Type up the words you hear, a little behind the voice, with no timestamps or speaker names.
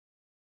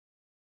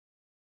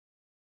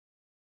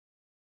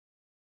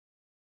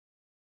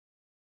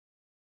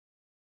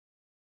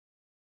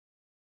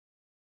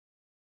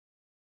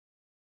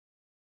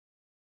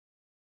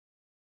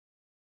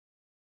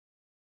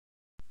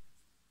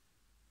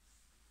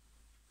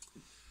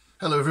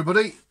Hello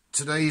everybody,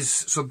 today's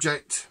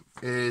subject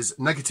is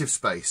negative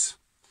space,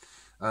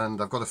 and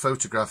I've got a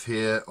photograph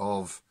here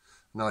of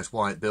a nice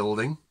white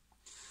building,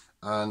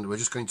 and we're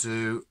just going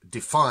to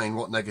define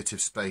what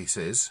negative space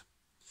is.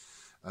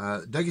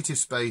 Negative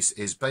space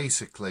is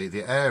basically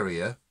the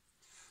area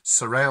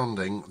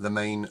surrounding the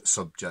main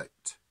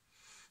subject.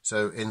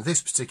 So in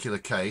this particular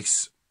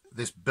case,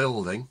 this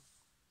building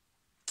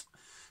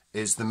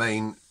is the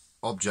main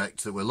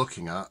object that we're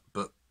looking at,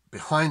 but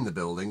behind the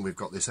building we've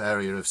got this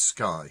area of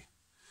sky,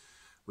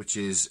 which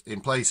is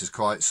in places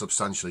quite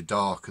substantially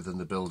darker than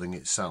the building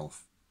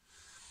itself.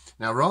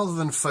 Now, rather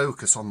than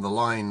focus on the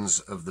lines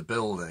of the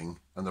building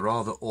and the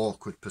rather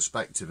awkward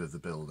perspective of the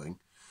building,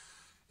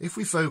 if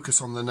we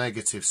focus on the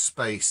negative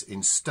space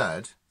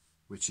instead,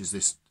 which is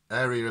this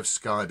area of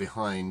sky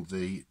behind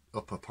the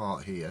upper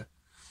part here,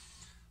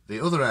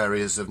 the other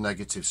areas of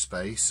negative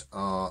space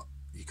are,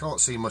 you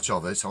can't see much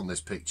of it on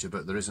this picture,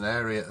 but there is an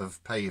area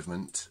of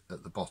pavement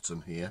at the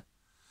bottom here.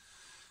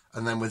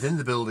 And then within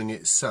the building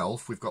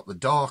itself, we've got the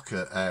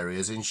darker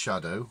areas in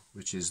shadow,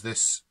 which is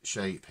this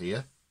shape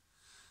here.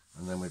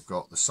 And then we've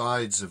got the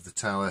sides of the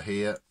tower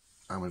here,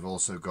 and we've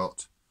also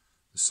got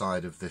the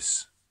side of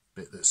this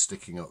bit that's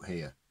sticking up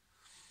here.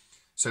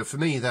 So for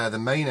me, they're the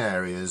main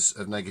areas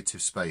of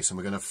negative space, and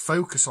we're going to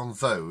focus on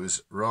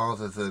those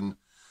rather than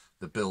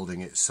the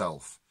building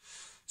itself.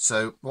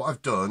 So what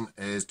I've done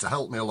is, to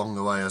help me along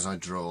the way as I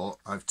draw,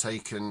 I've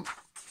taken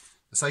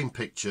the same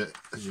picture,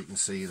 as you can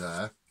see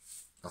there.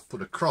 I've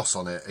put a cross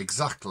on it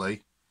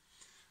exactly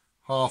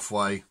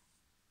halfway,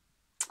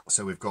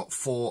 so we've got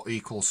 4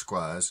 equal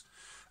squares,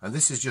 and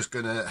this is just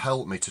going to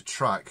help me to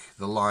track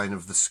the line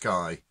of the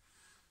sky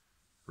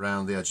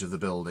round the edge of the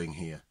building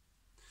here.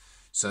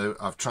 So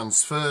I've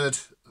transferred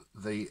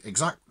the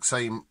exact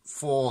same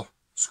 4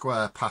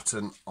 square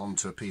pattern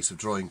onto a piece of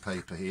drawing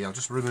paper here. I'll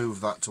just remove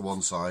that to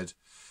one side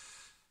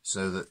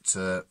so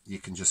that you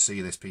can just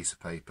see this piece of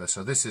paper.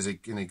 So this is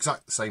in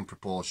exact the same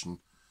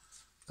proportion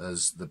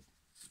as the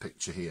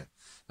picture here.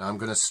 Now I'm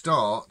going to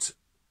start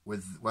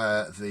with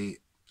where the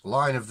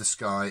line of the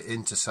sky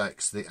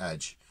intersects the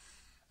edge,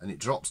 and it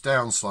drops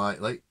down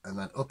slightly, and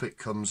then up it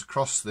comes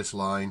across this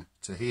line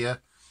to here,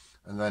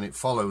 and then it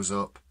follows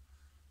up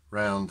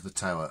round the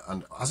tower.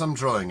 And as I'm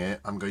drawing it,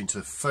 I'm going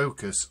to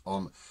focus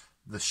on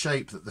the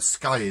shape that the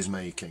sky is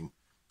making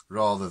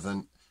rather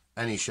than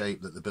any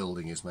shape that the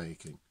building is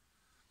making.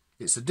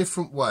 It's a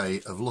different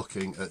way of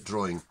looking at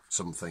drawing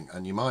something,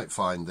 and you might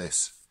find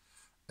this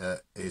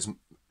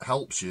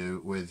helps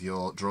you with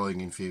your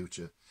drawing in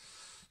future.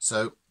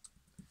 So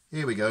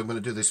here we go. I'm going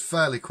to do this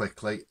fairly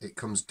quickly. It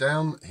comes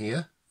down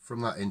here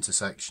from that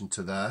intersection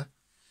to there.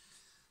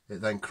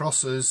 It then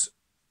crosses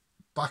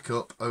back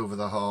up over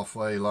the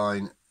halfway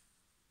line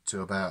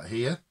to about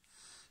here.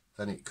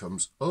 Then it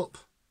comes up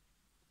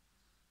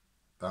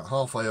about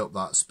halfway up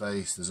that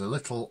space. There's a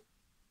little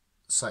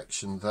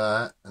section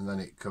there, and then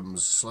it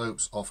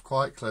slopes off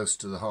quite close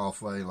to the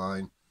halfway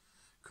line,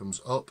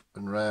 comes up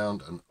and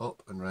round and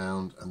up and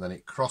round, and then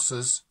it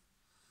crosses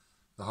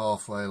the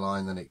halfway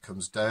line. Then it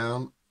comes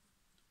down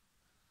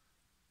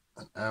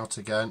and out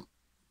again,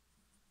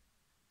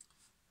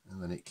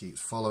 and then it keeps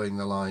following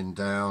the line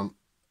down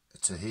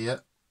to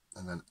here,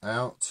 and then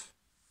out,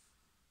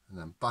 and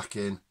then back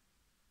in,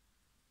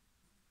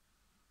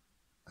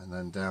 and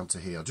then down to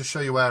here. I'll just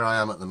show you where I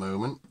am at the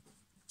moment.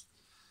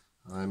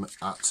 I'm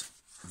at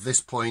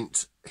this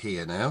point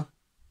here now,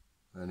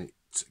 and it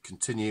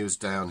continues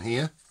down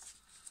here.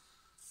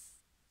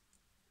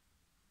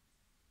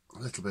 A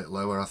little bit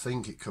lower, I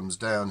think. It comes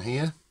down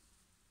here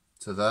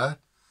to there,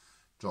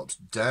 drops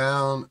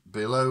down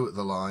below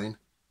the line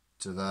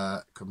to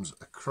there, comes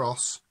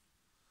across,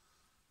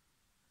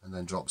 and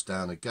then drops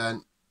down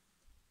again,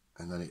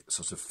 and then it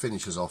sort of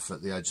finishes off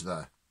at the edge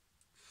there.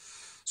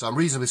 So I'm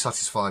reasonably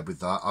satisfied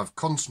with that. I've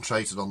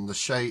concentrated on the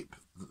shape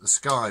that the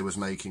sky was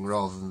making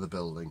rather than the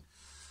building.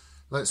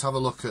 Let's have a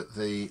look at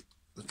the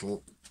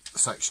little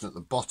section at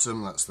the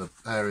bottom. That's the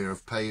area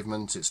of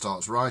pavement. It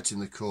starts right in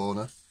the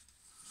corner,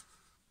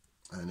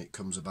 and it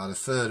comes about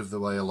 1/3 of the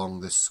way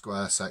along this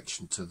square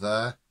section to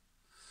there,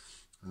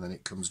 and then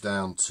it comes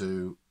down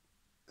to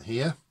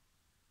here.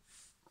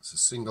 It's a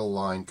single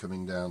line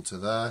coming down to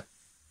there,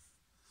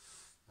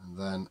 and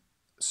then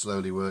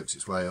slowly works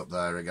its way up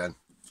there again.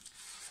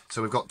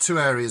 So we've got 2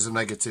 areas of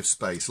negative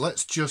space. I'm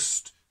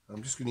just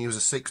going to use a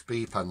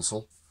 6B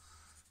pencil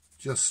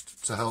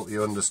just to help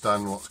you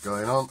understand what's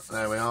going on.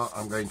 There we are.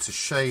 I'm going to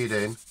shade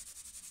in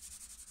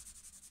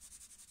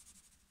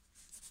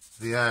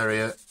the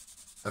area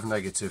of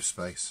negative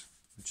space,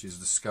 which is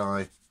the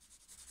sky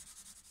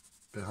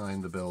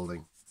behind the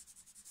building.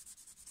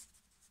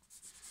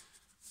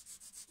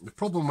 The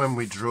problem when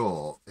we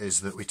draw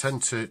is that we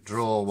tend to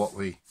draw what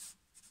we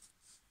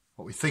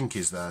think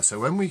is there. So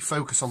when we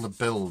focus on the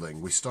building,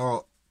 we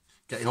start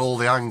getting all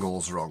the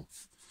angles wrong.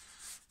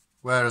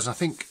 Whereas I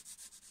think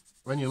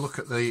when you look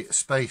at the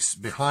space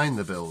behind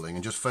the building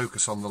and just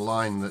focus on the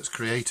line that's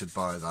created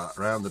by that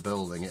around the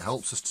building, it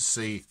helps us to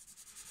see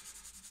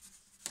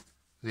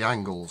the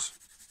angles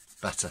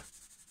better.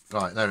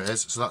 Right, there it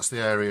is. So that's the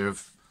area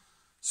of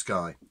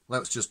sky.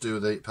 Let's just do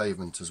the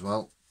pavement as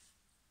well.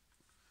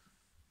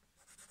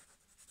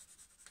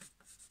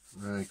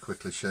 Very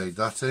quickly shade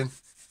that in.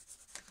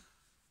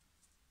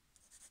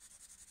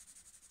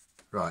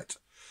 Right,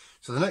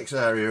 so the next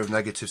area of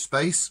negative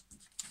space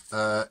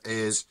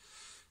is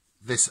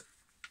this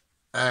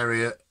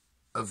area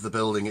of the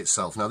building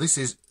itself. Now this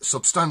is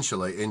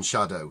substantially in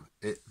shadow.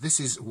 This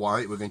is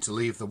white. We're going to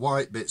leave the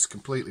white bits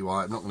completely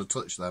white. I'm not going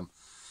to touch them.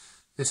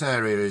 This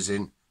area is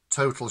in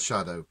total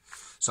shadow.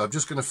 So I'm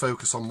just going to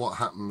focus on what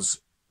happens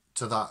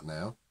to that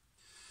now.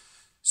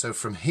 So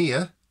from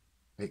here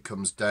it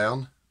comes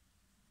down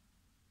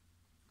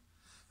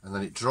and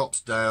then it drops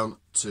down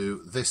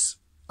to this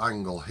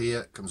angle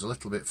here, comes a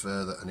little bit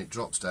further and it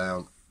drops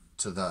down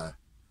to there,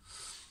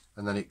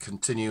 and then it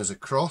continues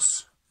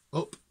across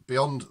up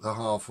beyond the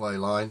halfway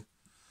line,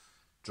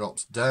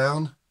 drops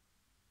down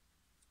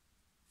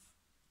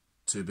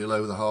to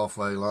below the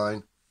halfway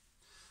line,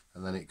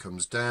 and then it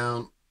comes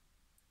down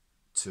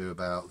to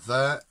about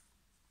there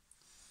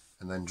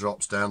and then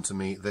drops down to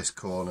meet this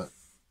corner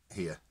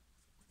here.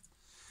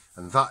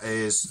 And that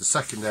is the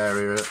second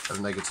area of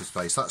negative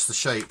space. That's the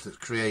shape that's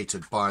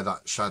created by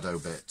that shadow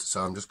bit.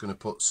 So I'm just going to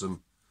put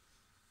some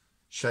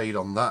shade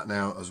on that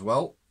now as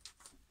well.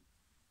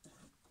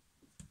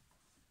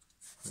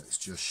 Let's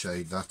just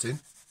shade that in.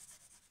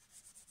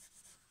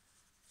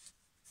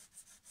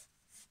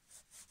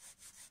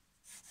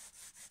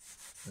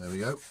 There we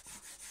go.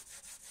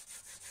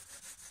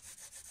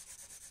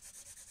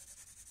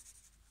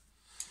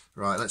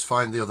 Right, let's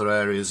find the other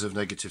areas of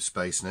negative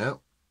space now.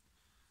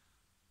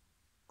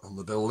 On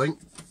the building,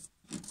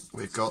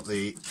 we've got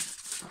this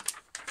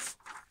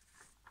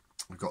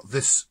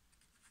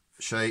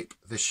shape,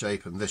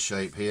 and this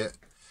shape here.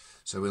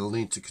 So we'll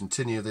need to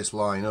continue this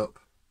line up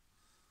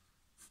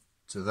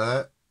to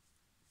there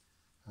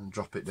and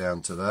drop it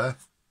down to there,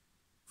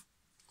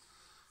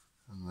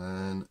 and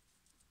then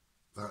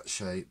that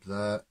shape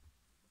there,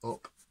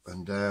 up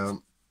and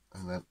down,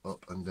 and then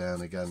up and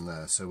down again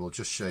there. So we'll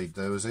just shade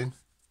those in.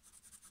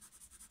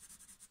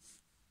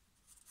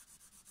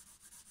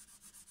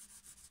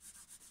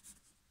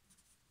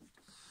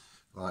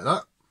 Like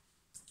that.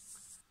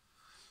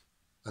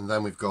 And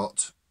then we've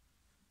got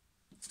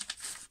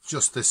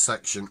just this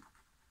section,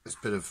 this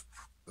bit of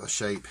a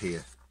shape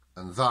here,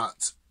 and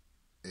that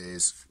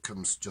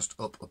comes just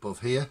up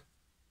above here.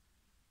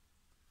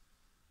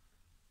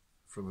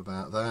 From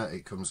about there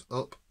it comes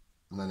up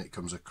and then it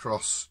comes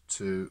across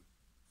to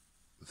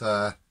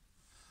there.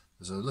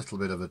 There's a little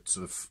bit of a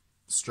sort of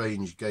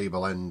strange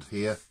gable end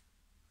here,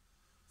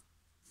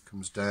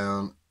 comes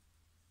down,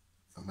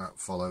 and that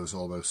follows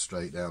almost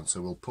straight down.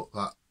 So we'll put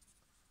that,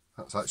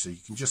 that's actually,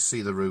 you can just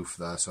see the roof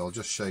there, so I'll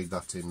just shade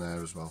that in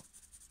there as well.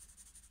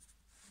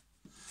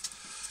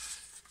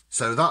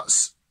 So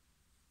that's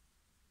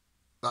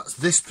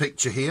this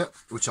picture here,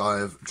 which I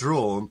have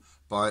drawn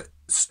by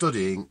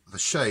studying the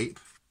shape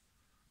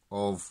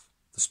of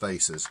the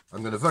spaces.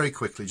 I'm going to very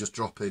quickly just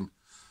drop in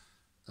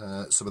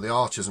some of the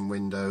arches and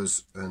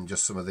windows and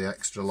just some of the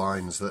extra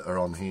lines that are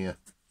on here,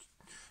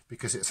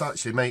 because it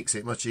actually makes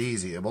it much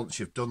easier once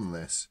you've done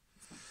this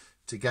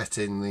to get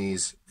in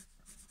these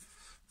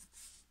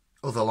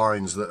other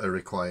lines that are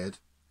required.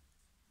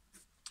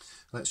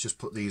 Let's just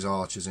put these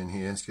arches in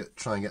here to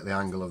try and get the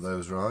angle of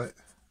those right.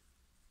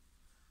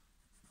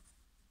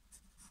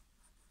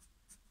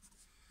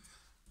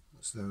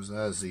 So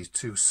there's these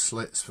two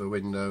slits for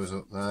windows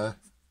up there.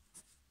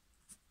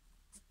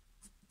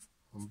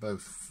 On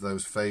both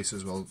those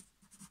faces, we'll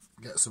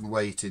get some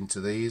weight into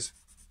these.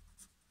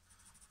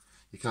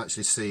 You can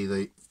actually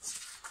see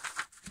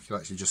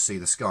just see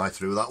the sky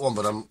through that one,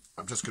 but I'm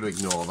just going to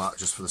ignore that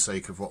just for the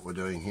sake of what we're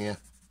doing here.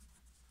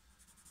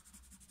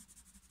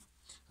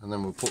 And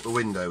then we'll put the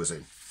windows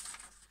in.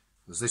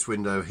 There's this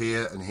window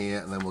here, and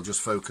then we'll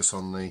just focus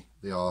on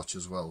the arch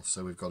as well.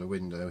 So we've got a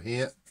window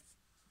here,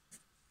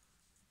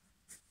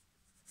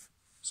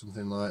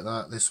 something like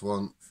that. This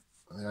one,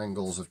 the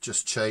angles have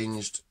just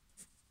changed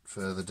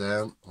further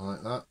down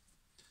like that.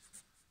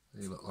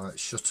 They look like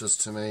shutters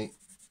to me.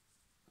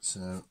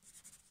 So,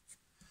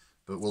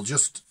 but I'll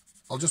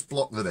just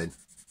block them in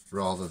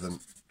rather than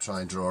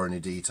try and draw any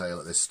detail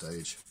at this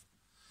stage.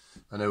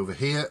 And over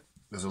here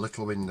there's a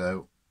little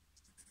window,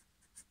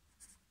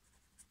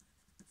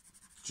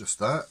 just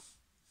that,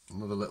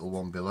 another little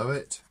one below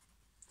it,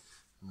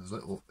 and there's a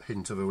little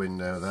hint of a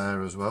window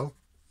there as well.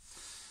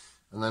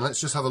 And then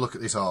let's just have a look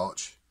at this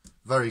arch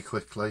very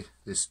quickly.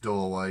 This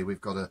doorway,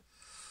 we've got a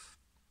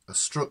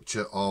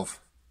structure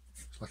of,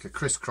 it's like a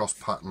crisscross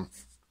pattern.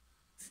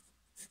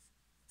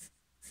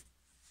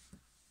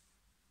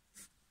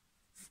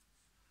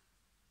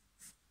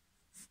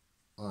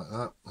 Like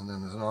that, and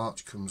then there's an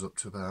arch comes up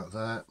to about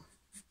there.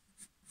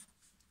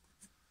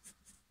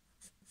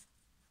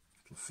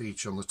 Little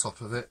feature on the top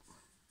of it.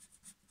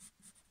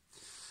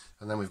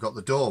 And then we've got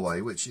the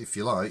doorway, which if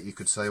you like, you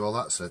could say, well,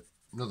 that's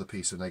another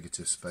piece of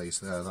negative space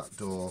there, that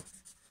door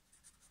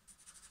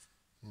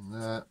in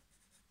there.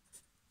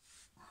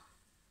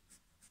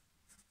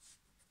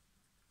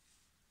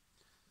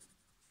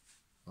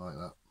 Like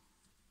that.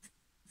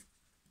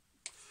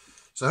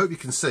 So I hope you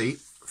can see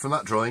from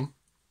that drawing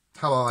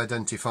how I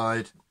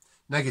identified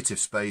negative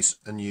space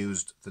and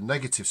used the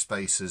negative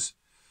spaces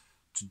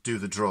to do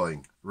the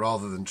drawing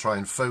rather than try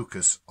and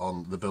focus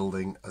on the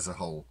building as a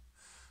whole.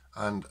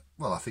 And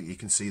well, I think you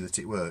can see that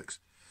it works.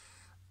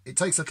 It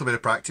takes a little bit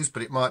of practice,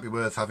 but it might be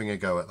worth having a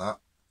go at that.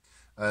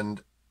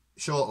 And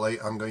shortly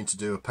I'm going to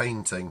do a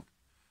painting,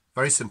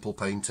 very simple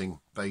painting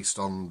based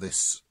on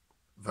this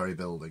very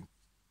building.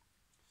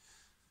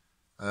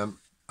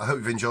 I hope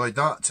you've enjoyed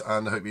that,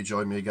 and I hope you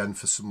join me again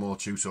for some more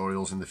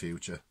tutorials in the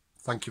future.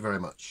 Thank you very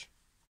much.